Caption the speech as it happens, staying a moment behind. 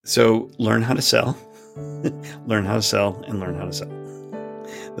So learn how to sell, learn how to sell, and learn how to sell.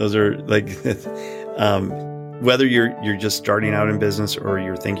 Those are like, whether you're just starting out in business or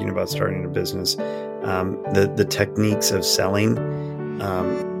you're thinking about starting a business, the techniques of selling,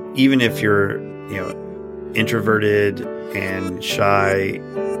 even if you're introverted and shy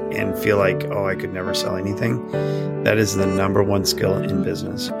and feel like, oh, I could never sell anything, that is the number one skill in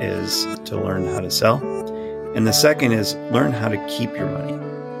business, is to learn how to sell. And the second is learn how to keep your money.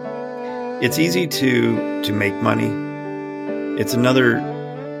 It's easy to make money. It's another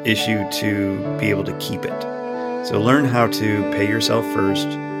issue to be able to keep it. So learn how to pay yourself first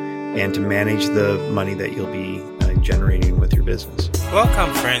and to manage the money that you'll be generating with your business.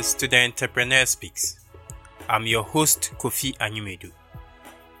 Welcome, friends, to the Entrepreneur Speaks. I'm your host, Kofi Anyumedu.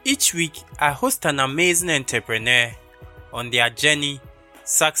 Each week, I host an amazing entrepreneur on their journey,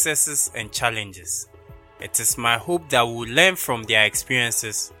 successes, and challenges. It is my hope that we'll learn from their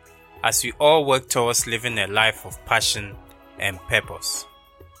experiences as we all work towards living a life of passion and purpose.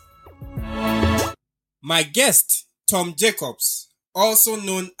 My guest, Tom Jackobs, also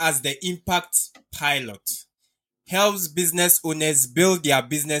known as the Impact Pilot, helps business owners build their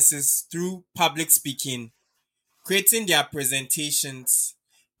businesses through public speaking, creating their presentations,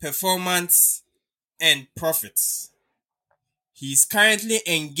 performance, and profits. He is currently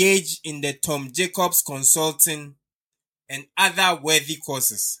engaged in the Tom Jackobs Consulting and other worthy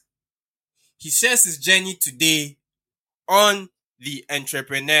courses. He shares his journey today on the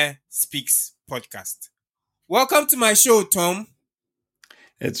Entrepreneur Speaks podcast. Welcome to my show, Tom.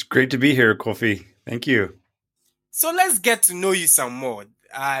 It's great to be here, Kofi. Thank you. So let's get to know you some more.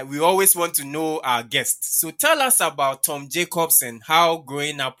 We always want to know our guests. So tell us about Tom Jackobs and how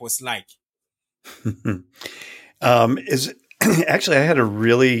growing up was like. Actually, I had a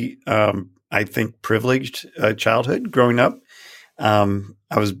really, I think, privileged childhood growing up. I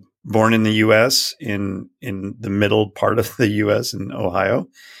was born in the U.S., in the middle part of the U.S. in Ohio,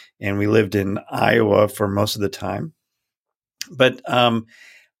 and we lived in Iowa for most of the time. But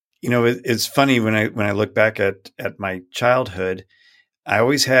it's funny when I look back at my childhood, I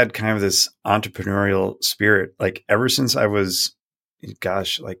always had kind of this entrepreneurial spirit. Like ever since I was,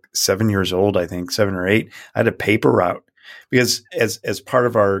 like 7 years old, I think 7 or 8, I had a paper route because as part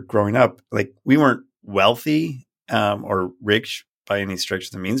of our growing up, like we weren't wealthy or rich by any stretch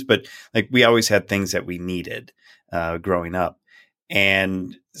of the means, but like we always had things that we needed growing up.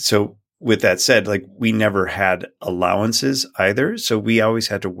 And so with that said, like we never had allowances either. So we always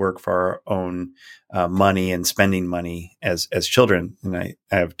had to work for our own money and spending money as children. And I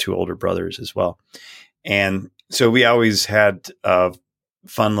have 2 older brothers as well. And so we always had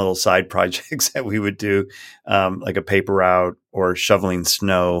fun little side projects that we would do, like a paper route or shoveling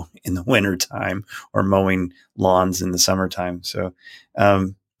snow in the wintertime or mowing lawns in the summertime. So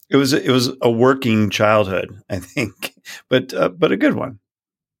it was a working childhood, I think, but a good one.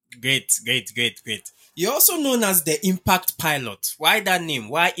 Great. You're also known as the Impact Pilot. Why that name?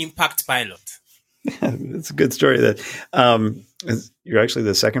 Why Impact Pilot? It's a good story. That you're actually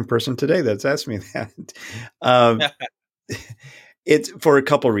the second person today that's asked me that. It's for a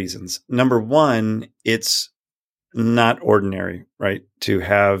couple reasons. Number one, it's not ordinary, right, to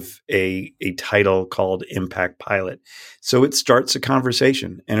have a title called Impact Pilot. So it starts a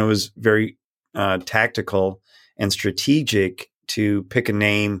conversation, and it was very tactical and strategic to pick a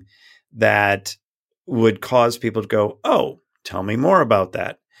name that would cause people to go, oh, tell me more about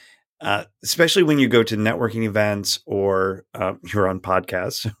that. Especially when you go to networking events or you're on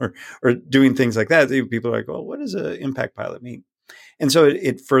podcasts or doing things like that. People are like, well, what does an Impact Pilot mean? And so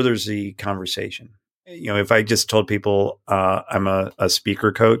it furthers the conversation. If I just told people I'm a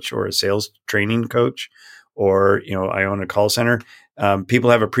speaker coach or a sales training coach, or, I own a call center, people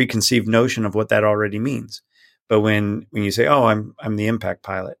have a preconceived notion of what that already means. But when you say, oh, I'm the Impact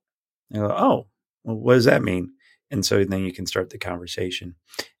Pilot, they go, oh, well, what does that mean? And so then you can start the conversation.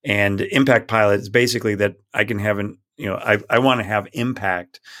 And Impact Pilot is basically that I can have I want to have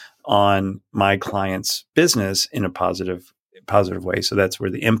impact on my client's business in a positive way. So that's where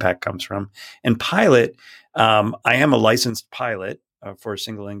the impact comes from. And pilot, I am a licensed pilot for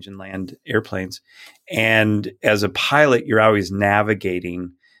single engine land airplanes. And as a pilot, you're always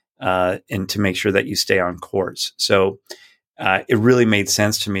navigating and to make sure that you stay on course. So it really made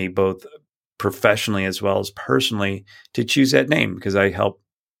sense to me, both professionally as well as personally, to choose that name, because I help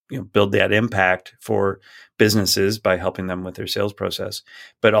build that impact for businesses by helping them with their sales process,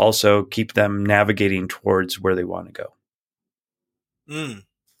 but also keep them navigating towards where they want to go.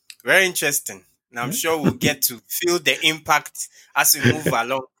 Very interesting. And I'm sure we'll get to feel the impact as we move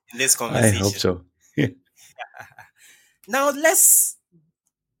along in this conversation. I hope so. Now let's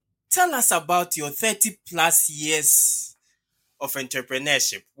Tell us about your 30 plus years of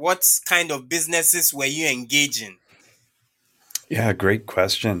entrepreneurship. What kind of businesses were you engaging? Yeah, great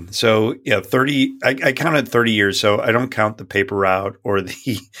question. So, yeah, 30, I counted 30 years. So I don't count the paper route or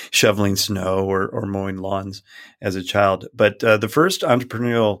the shoveling snow or mowing lawns as a child. But the first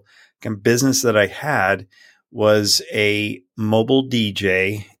entrepreneurial kind of business that I had was a mobile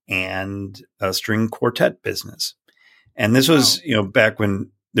DJ and a string quartet business. And this Wow. was, back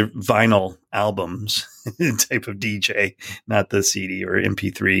when the vinyl albums type of DJ, not the CD or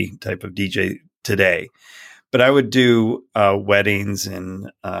MP3 type of DJ today. But I would do weddings and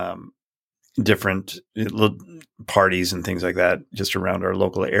different parties and things like that just around our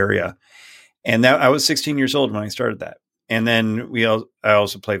local area. And that I was 16 years old when I started that. And then I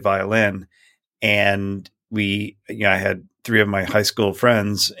also play violin, and I had three of my high school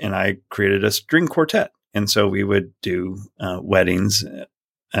friends, and I created a string quartet. And so we would do weddings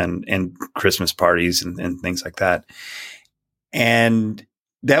and Christmas parties and things like that. And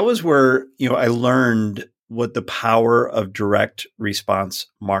that was where, I learned what the power of direct response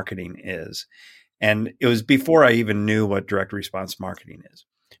marketing is. And it was before I even knew what direct response marketing is,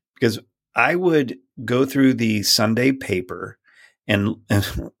 because I would go through the Sunday paper and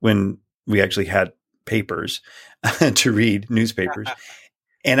when we actually had papers to read, newspapers,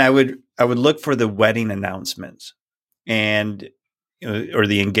 and I would look for the wedding announcements and or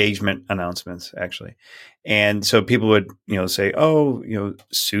the engagement announcements actually. And so people would, say, oh,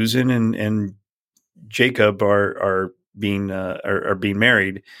 Susan and Jacob are being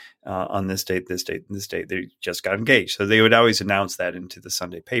married on this date, this date, and this date. They just got engaged. So they would always announce that into the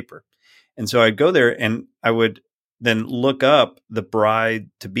Sunday paper. And so I'd go there and I would then look up the bride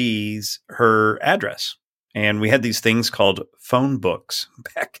to be's, her address. And we had these things called phone books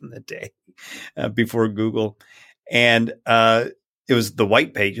back in the day before Google. And it was the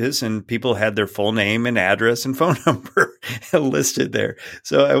white pages, and people had their full name and address and phone number listed there.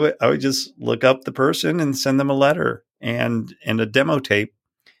 So I would just look up the person and send them a letter and a demo tape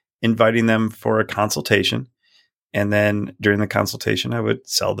inviting them for a consultation. And then during the consultation, I would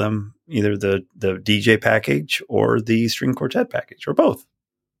sell them either the DJ package or the string quartet package or both.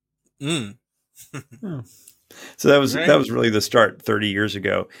 Mm. Yeah. So that was really the start 30 years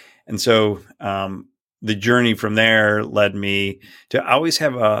ago. And so the journey from there led me to always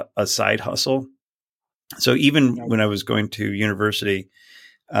have a side hustle. So even when I was going to university,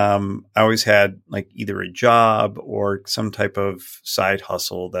 I always had like either a job or some type of side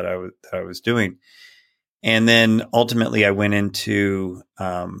hustle that I was doing. And then ultimately I went into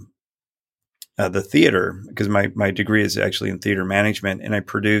the theater because my degree is actually in theater management, and I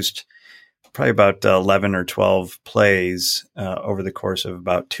produced probably about 11 or 12 plays over the course of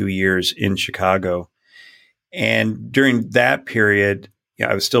about 2 years in Chicago. And during that period,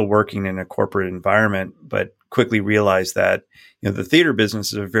 I was still working in a corporate environment, but quickly realized that, the theater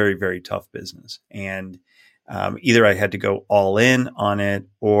business is a very, very tough business. And either I had to go all in on it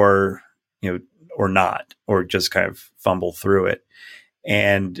or not, or just kind of fumble through it.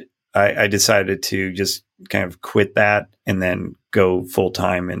 And I decided to just kind of quit that and then go full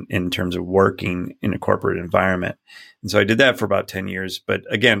time in terms of working in a corporate environment. And so I did that for about 10 years. But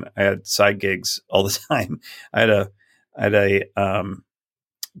again, I had side gigs all the time. I had a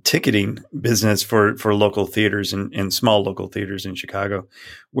ticketing business for local theaters and small local theaters in Chicago,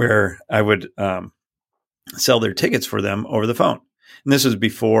 where I would sell their tickets for them over the phone. And this was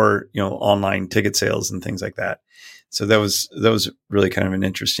before, online ticket sales and things like that. So that was really kind of an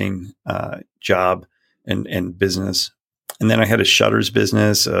interesting job and business. And then I had a shutters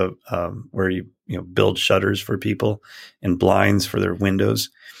business where you build shutters for people and blinds for their windows,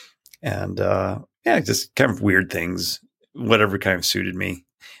 and just kind of weird things, whatever kind of suited me.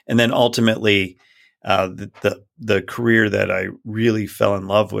 And then ultimately, the career that I really fell in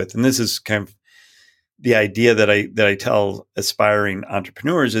love with, and this is kind of the idea that I tell aspiring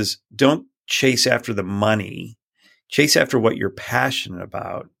entrepreneurs, is don't chase after the money, chase after what you're passionate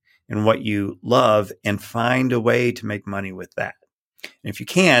about and what you love, and find a way to make money with that. And if you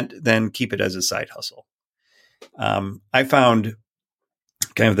can't, then keep it as a side hustle. I found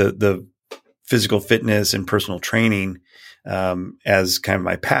kind of the physical fitness and personal training as kind of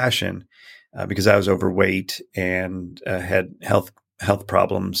my passion because I was overweight and had health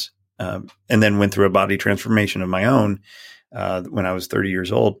problems, and then went through a body transformation of my own when I was 30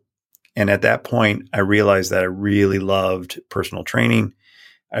 years old. And at that point, I realized that I really loved personal training.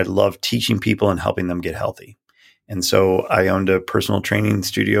 I loved teaching people and helping them get healthy. And so I owned a personal training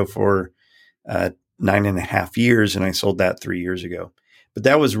studio for 9.5 years, and I sold that 3 years ago. But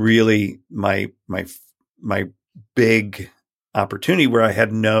that was really my big opportunity where I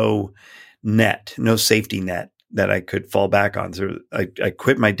had no safety net that I could fall back on. So I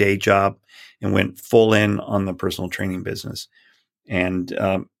quit my day job and went full in on the personal training business, and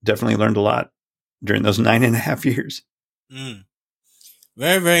definitely learned a lot during those 9.5 years. Mm.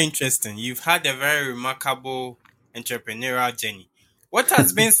 Very, very interesting. You've had a very remarkable entrepreneurial journey. What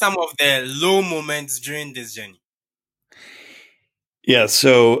has been some of the low moments during this journey? Yeah,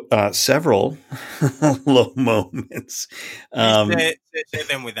 so several low moments. Please share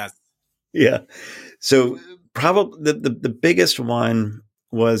them with us. Yeah, so probably the biggest one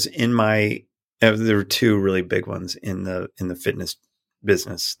was in my. There were two really big ones in the fitness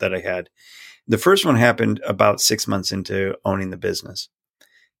business that I had. The first one happened about 6 months into owning the business,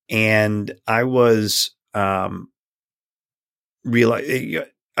 and I was I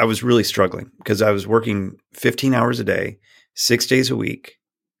was really struggling because I was working 15 hours a day, 6 days a week.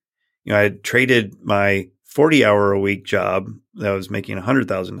 I had traded my 40-hour-a-week job that was making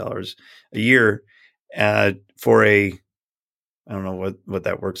 $100,000 a year for a, I don't know what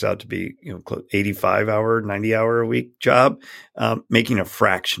that works out to be, 85-hour, 90-hour-a-week job, making a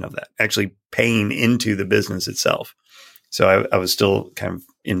fraction of that, actually paying into the business itself. So I was still kind of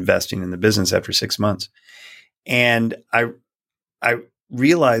investing in the business after 6 months. And I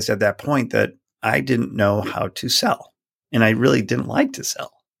realized at that point that I didn't know how to sell, and I really didn't like to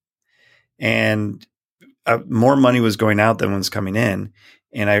sell. And more money was going out than was coming in.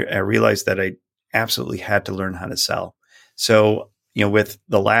 And I realized that I absolutely had to learn how to sell. So, with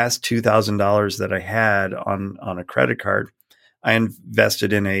the last $2,000 that I had on a credit card, I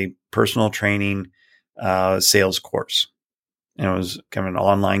invested in a personal training sales course. And it was kind of an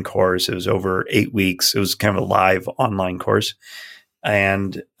online course. It was over 8 weeks. It was kind of a live online course.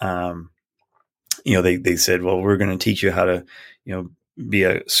 And, they said, well, we're going to teach you how to, be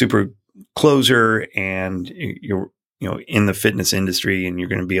a super closer, and you're, in the fitness industry, and you're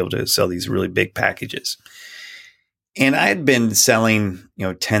going to be able to sell these really big packages. And I had been selling,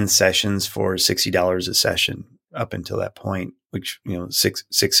 10 sessions for $60 a session up until that point, which,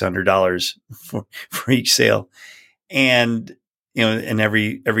 $600 for each sale. And, in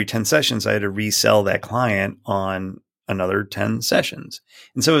every 10 sessions, I had to resell that client on another 10 sessions.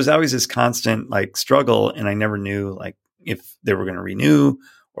 And so it was always this constant struggle. And I never knew if they were going to renew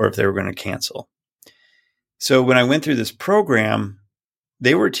or if they were going to cancel. So when I went through this program,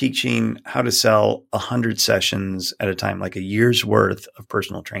 they were teaching how to sell 100 sessions at a time, like a year's worth of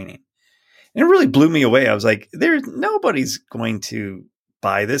personal training. And it really blew me away. I was like, nobody's going to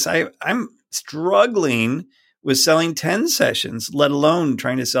buy this. I'm struggling with selling 10 sessions, let alone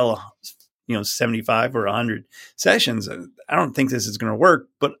trying to sell, 75 or 100 sessions. I don't think this is going to work,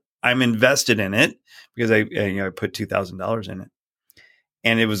 but I'm invested in it because I put $2,000 in it.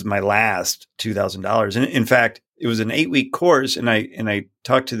 And it was my last $2,000. And in fact, it was an 8-week course. And I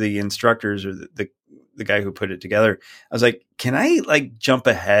talked to the instructors or the guy who put it together. I was like, can I jump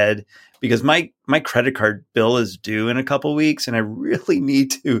ahead? Because my credit card bill is due in a couple of weeks, and I really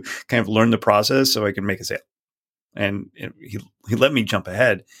need to kind of learn the process so I can make a sale. And he let me jump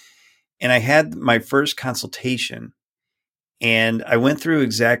ahead. And I had my first consultation, and I went through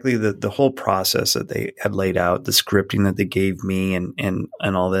exactly the whole process that they had laid out, the scripting that they gave me, and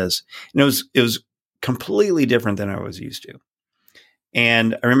all this. And it was completely different than I was used to.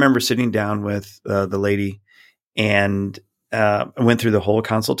 And I remember sitting down with the lady, and I went through the whole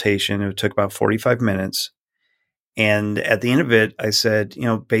consultation. It took about 45 minutes. And at the end of it, I said,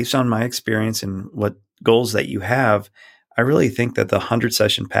 based on my experience and what goals that you have, I really think that the 100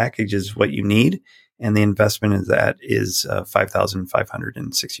 session package is what you need. And the investment in that is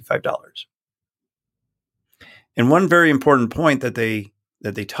 $5,565. And one very important point that they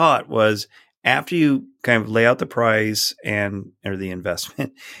taught was, after you kind of lay out the price or the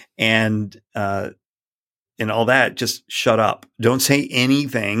investment and all that, just shut up. Don't say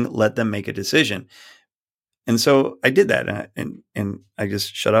anything. Let them make a decision. And so I did that, and I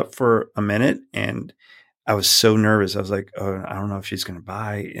just shut up for a minute, and I was so nervous. I was like, oh, I don't know if she's going to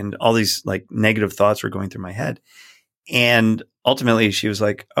buy. And all these negative thoughts were going through my head. And ultimately she was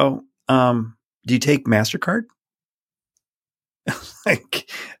like, oh, do you take MasterCard?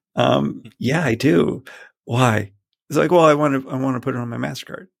 Yeah, I do. Why? It's like, well, I want to put it on my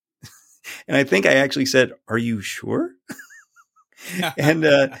MasterCard. And I think I actually said, are you sure? And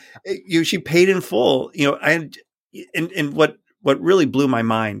she paid in full. And what really blew my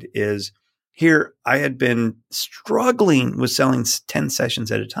mind is, here I had been struggling with selling 10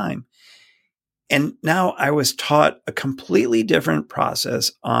 sessions at a time. And now I was taught a completely different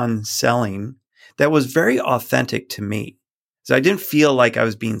process on selling that was very authentic to me. So I didn't feel like I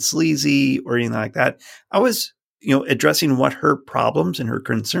was being sleazy or anything like that. I was addressing what her problems and her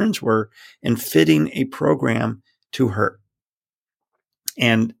concerns were and fitting a program to her.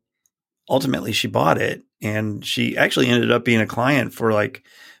 And ultimately she bought it, and she actually ended up being a client for like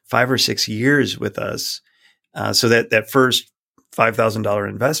 5 or 6 years with us. So that first $5,000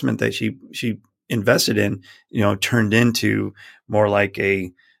 investment that she invested in, turned into more like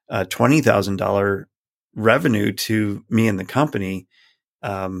a $20,000 revenue to me and the company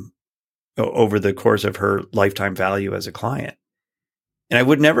over the course of her lifetime value as a client. And I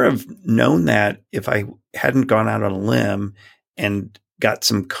would never have known that if I hadn't gone out on a limb and got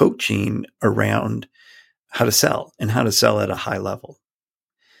some coaching around how to sell and how to sell at a high level.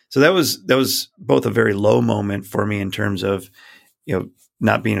 So that was both a very low moment for me in terms of,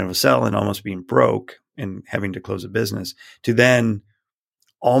 not being able to sell and almost being broke and having to close a business, to then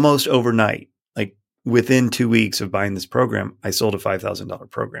almost overnight, like within 2 weeks of buying this program, I sold a $5,000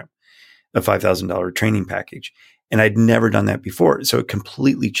 program, a $5,000 training package. And I'd never done that before. So it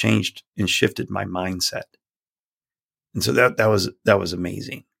completely changed and shifted my mindset. And so that was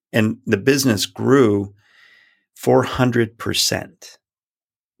amazing. And the business grew 400%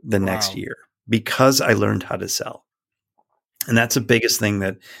 the next year because I learned how to sell. And that's the biggest thing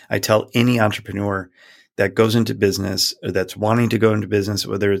that I tell any entrepreneur that goes into business or that's wanting to go into business,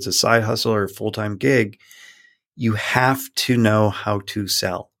 whether it's a side hustle or a full-time gig. You have to know how to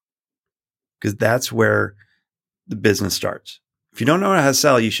sell, because that's where the business starts. If you don't know how to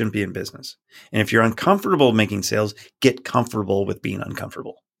sell, you shouldn't be in business. And if you're uncomfortable making sales, get comfortable with being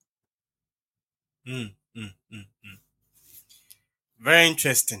uncomfortable. Very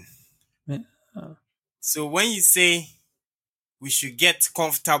interesting. So when you say we should get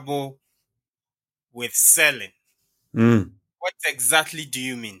comfortable with selling, what exactly do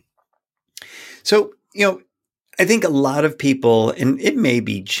you mean? So, I think a lot of people, and it may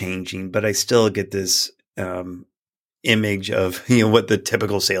be changing, but I still get this image of, what the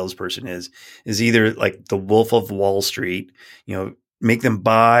typical salesperson is either like the Wolf of Wall Street, make them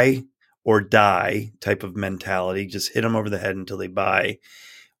buy or die type of mentality, just hit them over the head until they buy.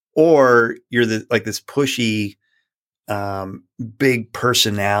 Or you're like this pushy, big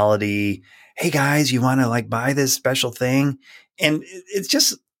personality. Hey guys, you want to like buy this special thing? And it's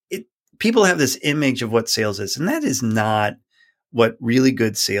just, people have this image of what sales is, and that is not what really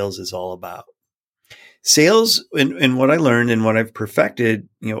good sales is all about. Sales, and what I learned and what I've perfected,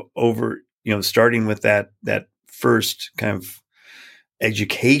 over, starting with that first kind of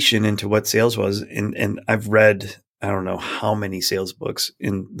education into what sales was. And I've read, I don't know how many sales books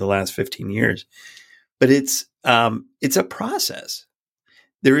in the last 15 years, but it's a process.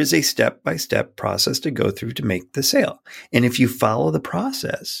 There is a step-by-step process to go through to make the sale. And if you follow the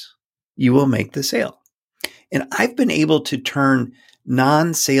process, you will make the sale. And I've been able to turn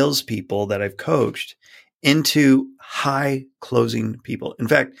non-salespeople that I've coached into high closing people. In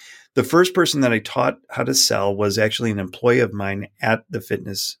fact, the first person that I taught how to sell was actually an employee of mine at the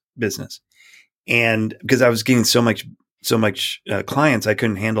fitness business. And because I was getting so much clients, I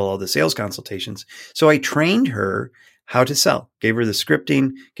couldn't handle all the sales consultations. So I trained her how to sell, gave her the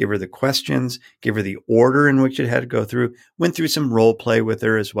scripting, gave her the questions, gave her the order in which it had to go through, went through some role play with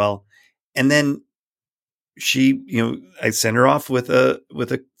her as well. And then she, I sent her off with a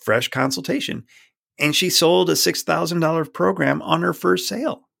fresh consultation, and she sold a $6,000 program on her first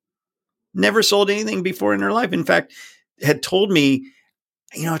sale. Never sold anything before in her life. In fact, had told me,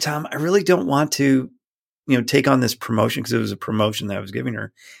 Tom, I really don't want to, take on this promotion, because it was a promotion that I was giving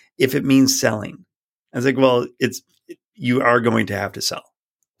her, if it means selling. I was like, well, you are going to have to sell.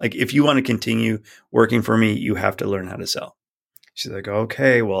 Like, if you want to continue working for me, you have to learn how to sell. She's like,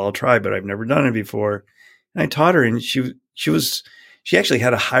 okay, well, I'll try, but I've never done it before. And I taught her, and she actually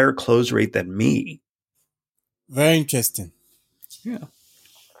had a higher close rate than me. Very interesting. Yeah.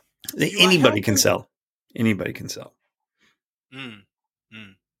 Anybody can sell. Anybody can sell.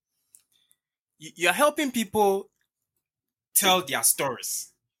 You're helping people tell their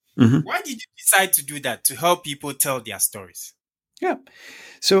stories. Mm-hmm. Why did you decide to do that, to help people tell their stories? Yeah.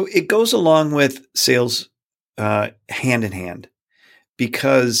 So it goes along with sales hand in hand,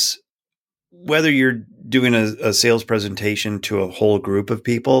 because whether you're doing a sales presentation to a whole group of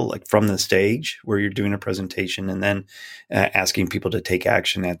people, like from the stage where you're doing a presentation and then asking people to take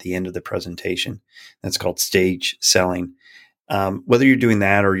action at the end of the presentation, that's called stage selling. Whether you're doing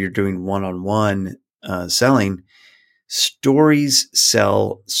that or you're doing one-on-one selling, stories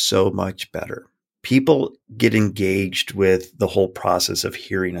sell so much better. People get engaged with the whole process of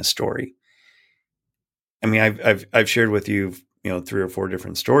hearing a story. I mean, I've shared with you, 3 or 4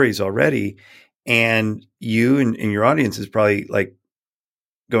 different stories already, and you and your audience is probably like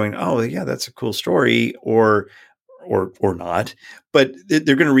going, "Oh, yeah, that's a cool story," or or not, but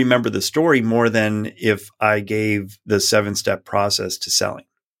they're going to remember the story more than if I gave the 7-step process to selling,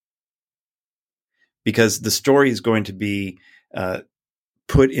 because the story is going to be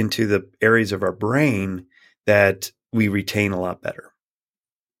put into the areas of our brain that we retain a lot better.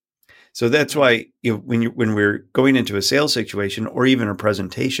 So that's why when we're going into a sales situation or even a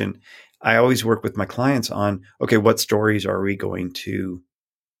presentation, I always work with my clients on, okay, what stories are we going to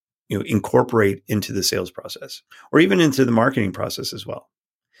incorporate into the sales process or even into the marketing process as well.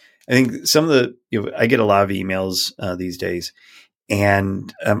 I think some of the, I get a lot of emails these days,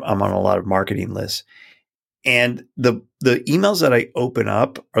 and I'm on a lot of marketing lists. And the emails that I open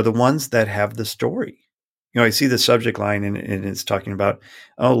up are the ones that have the story. I see the subject line and it's talking about,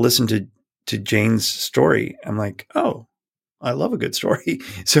 oh, listen to Jane's story. I'm like, oh, I love a good story.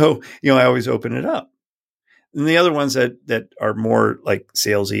 So, I always open it up. And the other ones that are more like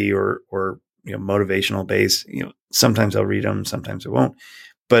salesy or motivational based, sometimes I'll read them, sometimes I won't.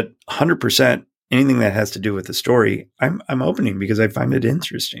 But 100%, anything that has to do with the story, I'm opening because I find it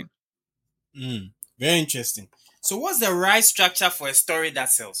interesting. Very interesting. So what's the right structure for a story that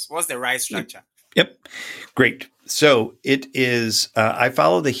sells? What's the right structure? Yep. Great. So it is, I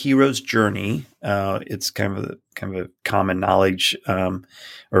follow the hero's journey. It's kind of a common knowledge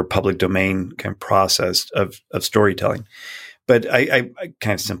or public domain kind of process of storytelling. But I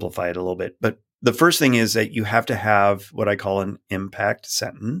kind of simplify it a little bit. But the first thing is that you have to have what I call an impact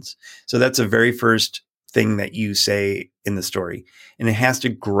sentence. So that's the very first thing that you say in the story. And it has to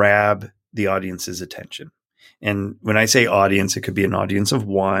grab the audience's attention. And when I say audience, it could be an audience of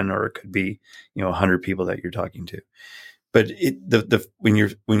one, or it could be, 100 people that you're talking to. But when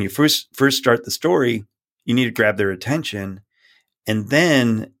you first start the story, you need to grab their attention. And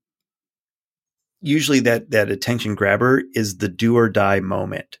then usually that attention grabber is the do or die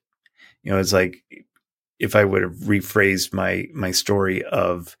moment. It's like if I would have rephrased my story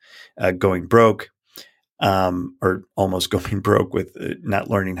of going broke, or almost going broke with not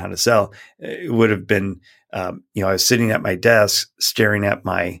learning how to sell, it would have been, I was sitting at my desk staring at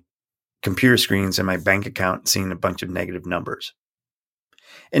my computer screens and my bank account, seeing a bunch of negative numbers.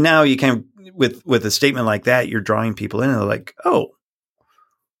 And now you can, with a statement like that, you're drawing people in and they're like, oh,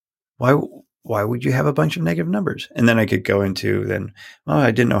 why would you have a bunch of negative numbers? And then I could go into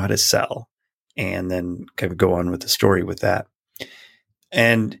I didn't know how to sell, and then kind of go on with the story with that.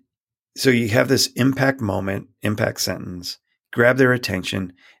 And so you have this impact moment, impact sentence, grab their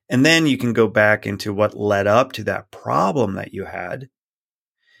attention, and then you can go back into what led up to that problem that you had.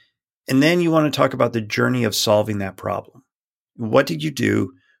 And then you want to talk about the journey of solving that problem. What did you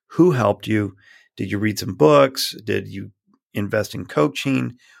do? Who helped you? Did you read some books? Did you invest in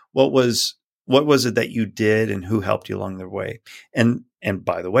coaching? What was it that you did, and who helped you along the way? And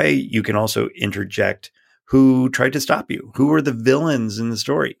by the way, you can also interject who tried to stop you. Who were the villains in the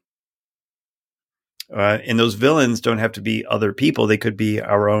story? And those villains don't have to be other people. They could be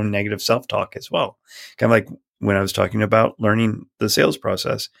our own negative self-talk as well. Kind of like when I was talking about learning the sales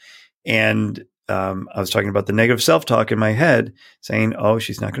process. And I was talking about the negative self-talk in my head saying, oh,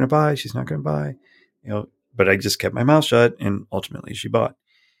 she's not going to buy. She's not going to buy. But I just kept my mouth shut, and ultimately she bought.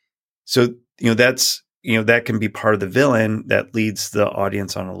 So, that can be part of the villain that leads the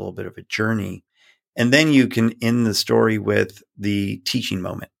audience on a little bit of a journey. And then you can end the story with the teaching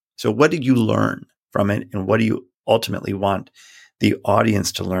moment. So what did you learn from it? And what do you ultimately want the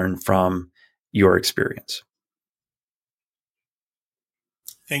audience to learn from your experience?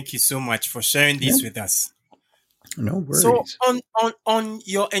 Thank you so much for sharing this with us. No worries. So on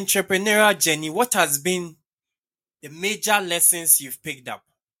your entrepreneurial journey, what has been the major lessons you've picked up?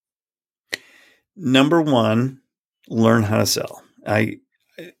 Number one, learn how to sell. I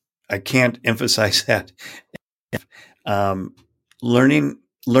can't emphasize that. Learning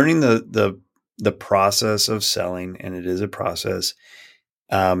the process of selling, and it is a process,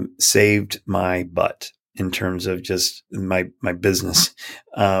 saved my butt in terms of just my business.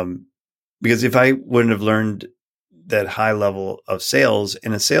 Because if I wouldn't have learned that high level of sales,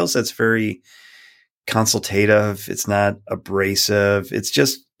 and a sales that's very consultative, it's not abrasive,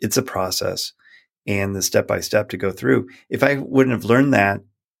 it's a process and the step-by-step to go through. If I wouldn't have learned that,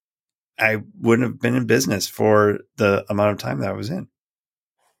 I wouldn't have been in business for the amount of time that I was in.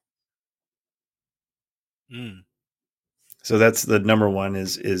 So that's the number one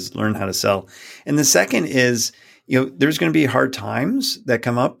is learn how to sell. And the second is, there's going to be hard times that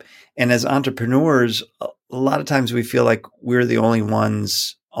come up. And as entrepreneurs, a lot of times we feel like we're the only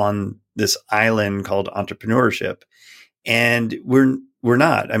ones on this island called entrepreneurship. And we're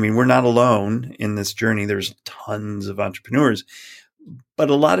not. I mean, we're not alone in this journey. There's tons of entrepreneurs. But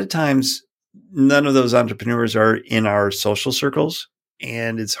a lot of times none of those entrepreneurs are in our social circles,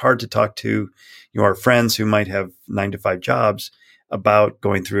 and it's hard to talk to our friends who might have 9 to 5 jobs about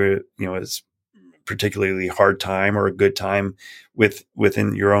going through a particularly hard time or a good time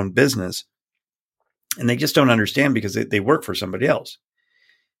within your own business, and they just don't understand because they work for somebody else.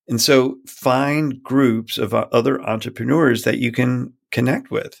 And so find groups of other entrepreneurs that you can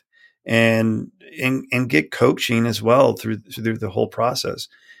connect with and get coaching as well through the whole process,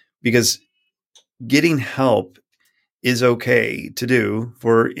 because getting help is okay to do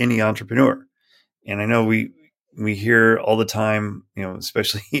for any entrepreneur. And I know we hear all the time,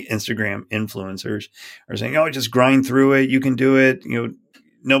 especially Instagram influencers are saying, "Oh, just grind through it. You can do it.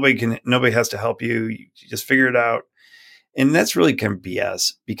 Nobody has to help you. You just figure it out." And that's really kind of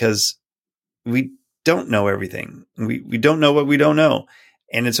BS, because we don't know everything. We don't know what we don't know.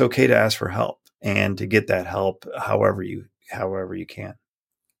 And it's okay to ask for help and to get that help however you can.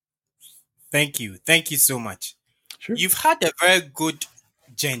 Thank you. Thank you so much. Sure. You've had a very good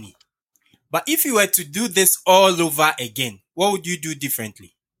journey. But if you were to do this all over again, what would you do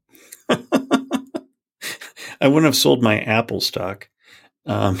differently? I wouldn't have sold my Apple stock.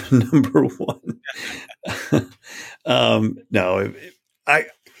 Number one. No,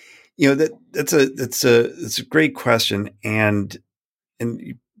 that's a great question. And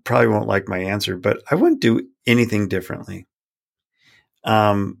you probably won't like my answer, but I wouldn't do anything differently.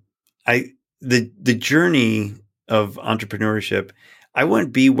 The journey of entrepreneurship, I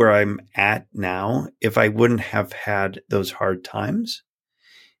wouldn't be where I'm at now if I wouldn't have had those hard times,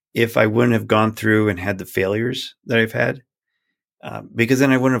 if I wouldn't have gone through and had the failures that I've had, because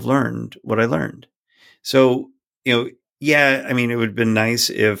then I wouldn't have learned what I learned. So, yeah, I mean, it would have been nice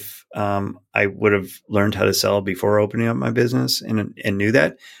if I would have learned how to sell before opening up my business and knew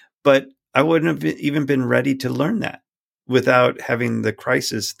that, but I wouldn't have even been ready to learn that without having the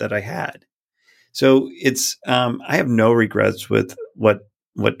crisis that I had. So it's I have no regrets with what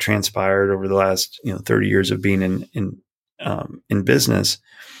transpired over the last 30 years of being in business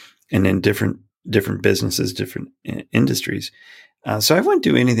and in different businesses, different industries. So I wouldn't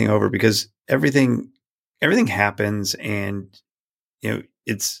do anything over, because everything happens, and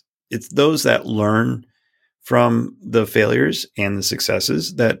it's those that learn from the failures and the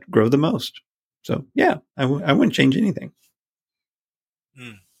successes that grow the most. So yeah, I wouldn't change anything.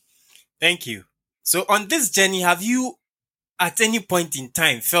 Thank you. So on this journey, have you at any point in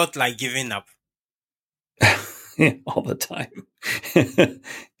time felt like giving up? Yeah, all the time.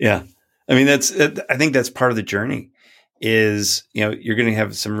 Yeah. I mean, I think that's part of the journey is, you're going to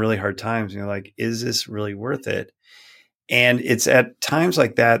have some really hard times. You're like, is this really worth it? And it's at times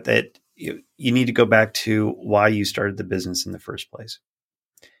like that you need to go back to why you started the business in the first place.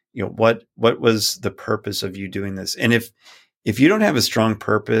 What was the purpose of you doing this? And if you don't have a strong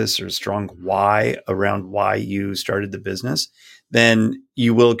purpose or a strong why around why you started the business, then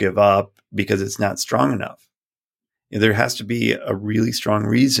you will give up because it's not strong enough. There has to be a really strong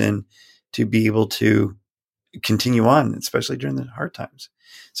reason to be able to continue on, especially during the hard times.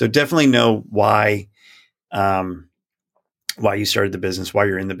 So definitely know why you started the business, why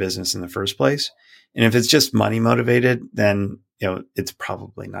you're in the business in the first place. And if it's just money motivated, then it's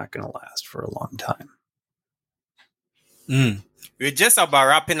probably not going to last for a long time. We're just about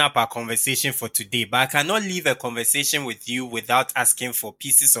wrapping up our conversation for today, but I cannot leave a conversation with you without asking for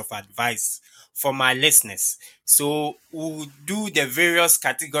pieces of advice for my listeners. So we'll do the various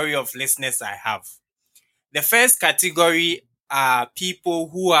category of listeners I have. The first category are people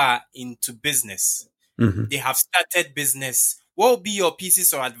who are into business. Mm-hmm. They have started business. What will be your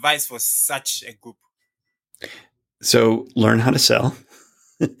pieces of advice for such a group? So learn how to sell,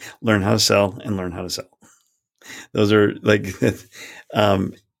 learn how to sell, and learn how to sell. Those are like,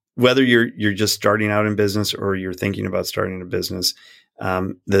 whether you're just starting out in business or you're thinking about starting a business,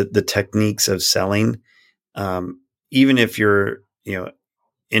 the techniques of selling, even if you're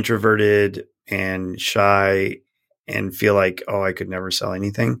introverted and shy and feel like, oh, I could never sell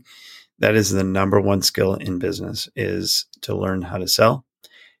anything, that is the number one skill in business, is to learn how to sell.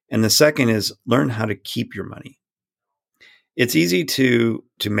 And the second is learn how to keep your money. It's easy to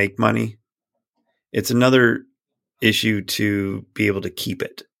make money. It's another issue to be able to keep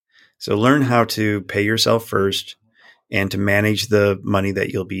it. So learn how to pay yourself first and to manage the money that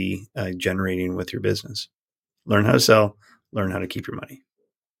you'll be generating with your business. Learn how to sell, learn how to keep your money.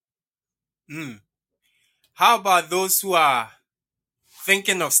 How about those who are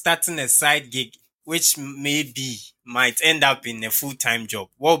thinking of starting a side gig, which might end up in a full-time job?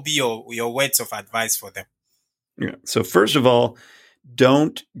 What will be your words of advice for them? Yeah. So first of all,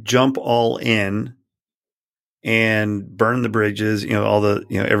 don't jump all in and burn the bridges.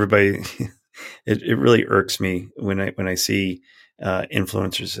 Everybody, It really irks me when I see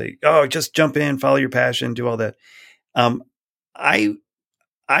influencers say, "Oh, just jump in, follow your passion, do all that." Um, I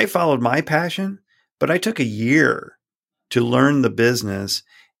I followed my passion, but I took a year to learn the business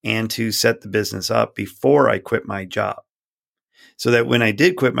and to set the business up before I quit my job. So that when I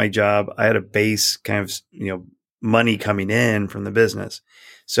did quit my job, I had a base kind of, money coming in from the business.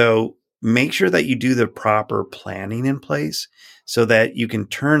 So make sure that you do the proper planning in place so that you can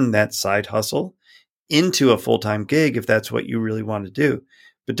turn that side hustle into a full-time gig if that's what you really want to do.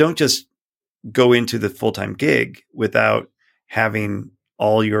 But don't just go into the full-time gig without having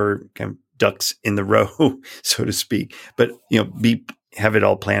all your kind of ducks in the row, so to speak. But have it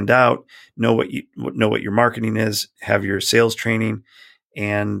all planned out, know what your marketing is, have your sales training,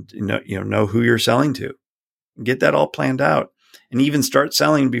 and know who you're selling to. Get that all planned out, and even start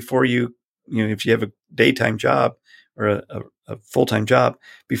selling before if you have a daytime job or a full-time job,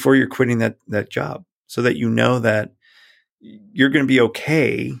 before you're quitting that job, so that that you're going to be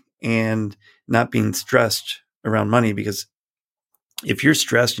okay and not being stressed around money. Because if you're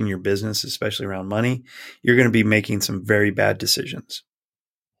stressed in your business, especially around money, you're going to be making some very bad decisions.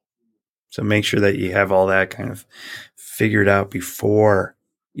 So make sure that you have all that kind of figured out before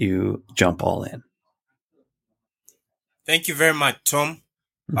you jump all in. Thank you very much, Tom.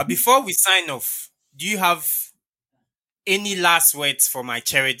 But before we sign off, do you have any last words for my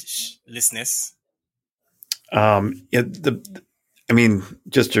cherished listeners?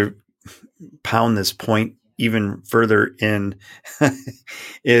 Just to pound this point even further in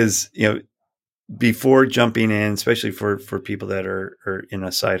is, before jumping in, especially for people that are in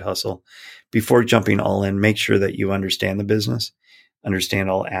a side hustle, before jumping all in, make sure that you understand the business, understand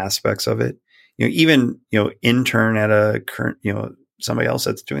all aspects of it. Even intern at a current, somebody else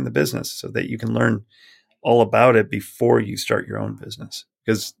that's doing the business, so that you can learn all about it before you start your own business.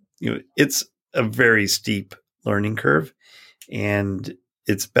 Because it's a very steep learning curve, and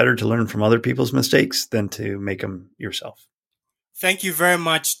it's better to learn from other people's mistakes than to make them yourself. Thank you very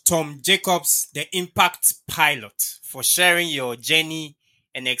much, Tom Jackobs, the Impact Pilot, for sharing your journey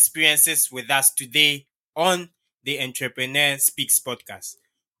and experiences with us today on the Entrepreneur Speaks podcast.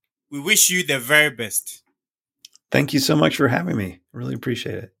 We wish you the very best. Thank you so much for having me. Really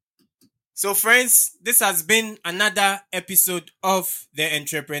appreciate it. So, friends, this has been another episode of the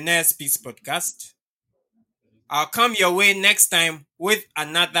Entrepreneur Speaks podcast. I'll come your way next time with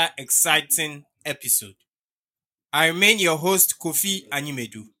another exciting episode. I remain your host, Kofi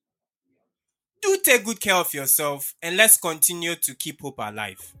Animedu. Do take good care of yourself, and let's continue to keep hope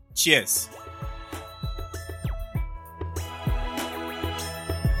alive. Cheers.